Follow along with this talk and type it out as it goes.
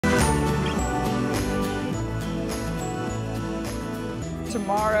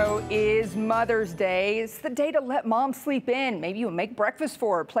Tomorrow is Mother's Day. It's the day to let mom sleep in. Maybe you make breakfast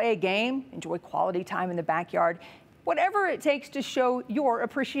for her, play a game, enjoy quality time in the backyard. Whatever it takes to show your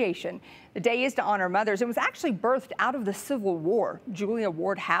appreciation. The day is to honor mothers. It was actually birthed out of the Civil War. Julia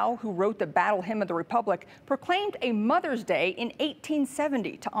Ward Howe, who wrote the Battle Hymn of the Republic, proclaimed a Mother's Day in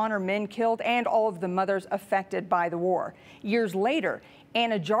 1870 to honor men killed and all of the mothers affected by the war. Years later,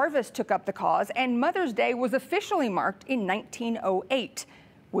 Anna Jarvis took up the cause, and Mother's Day was officially marked in 1908.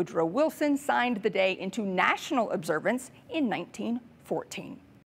 Woodrow Wilson signed the day into national observance in 1914.